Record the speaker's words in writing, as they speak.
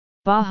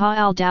Baha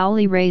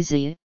al-Dowleh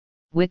Razi,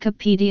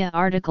 Wikipedia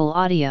article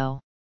audio.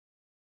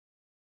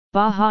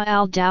 Baha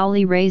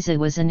al-Dowleh Razi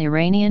was an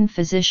Iranian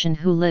physician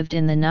who lived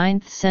in the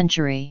 9th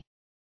century.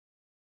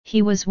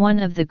 He was one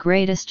of the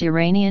greatest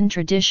Iranian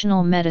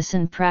traditional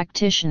medicine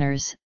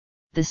practitioners,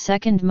 the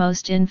second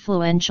most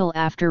influential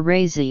after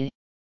Razi.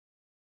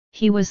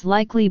 He was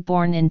likely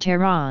born in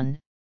Tehran,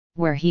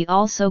 where he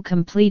also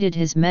completed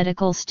his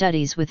medical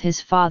studies with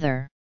his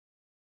father.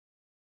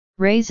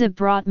 Razi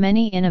brought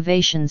many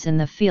innovations in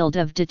the field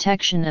of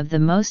detection of the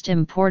most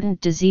important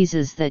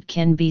diseases that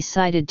can be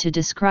cited to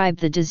describe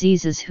the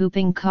diseases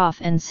whooping cough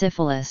and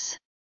syphilis.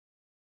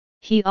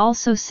 He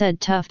also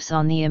set tufts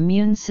on the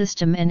immune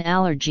system and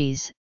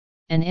allergies,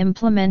 and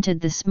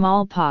implemented the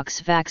smallpox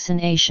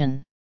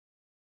vaccination.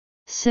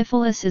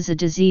 Syphilis is a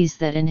disease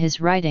that in his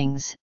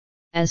writings,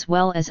 as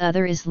well as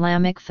other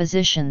Islamic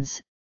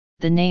physicians,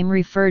 the name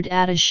referred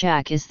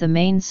Atashak is the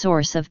main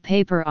source of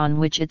paper on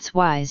which its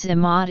wise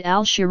Imad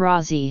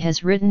al-Shirazi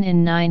has written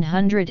in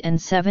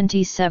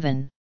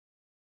 977.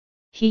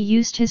 He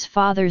used his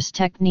father's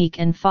technique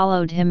and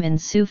followed him in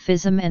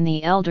Sufism and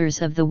the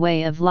elders of the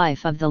way of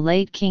life of the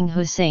late King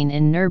Hussein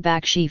in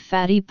Nurbakshi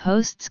Fatih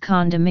posts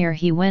Kandamir.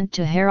 He went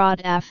to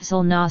Herat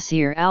Afzal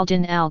Nasir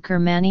al-Din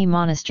al-Kermani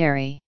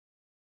monastery.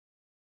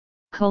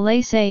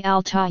 Khalase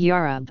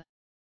al-Tayyarab.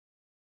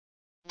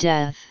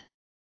 Death.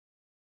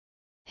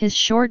 His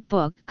short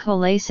book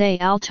Khalase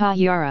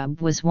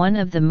al-Tayyarab was one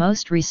of the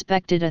most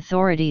respected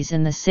authorities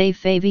in the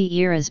Safavi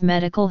era's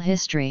medical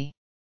history.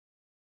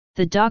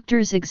 The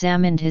doctors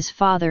examined his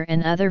father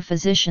and other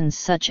physicians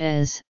such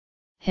as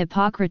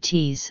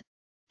Hippocrates,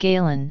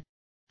 Galen,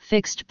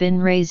 Fixed bin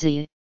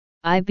Razi,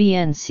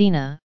 Ibn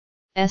Sina,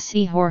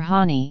 Se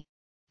Horhani,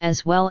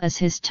 as well as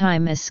his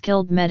time as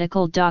skilled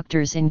medical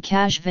doctors in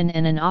Kashvan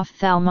and an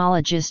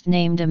ophthalmologist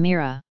named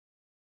Amira.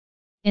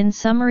 In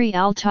summary,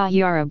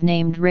 al-Tayyarab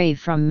named Ray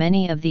from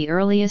many of the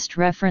earliest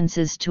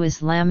references to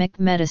Islamic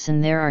medicine.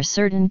 There are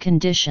certain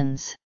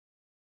conditions.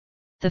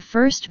 The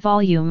first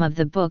volume of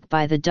the book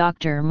by the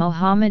Dr.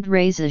 Muhammad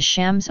Reza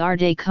Shams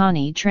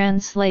Ardakhani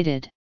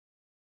translated.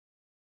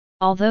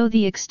 Although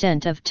the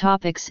extent of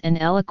topics and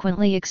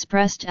eloquently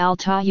expressed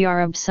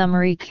al-Tayyarab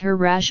summary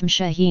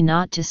Shahi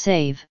not to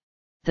save,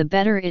 the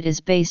better it is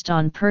based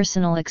on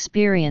personal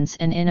experience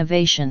and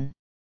innovation.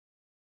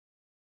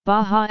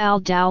 Baha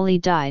al-Dowleh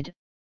died,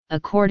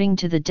 according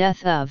to the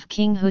death of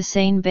King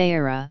Hussein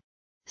Bayara,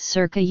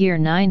 circa year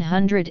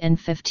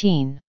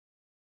 915.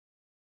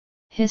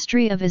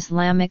 History of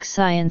Islamic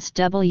Science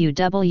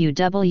www.usc.edu.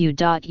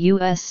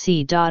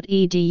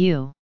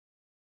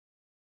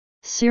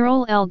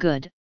 Cyril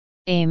Elgood,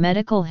 A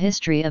Medical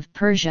History of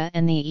Persia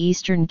and the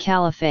Eastern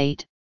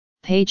Caliphate,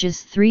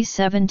 pages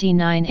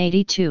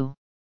 379–82.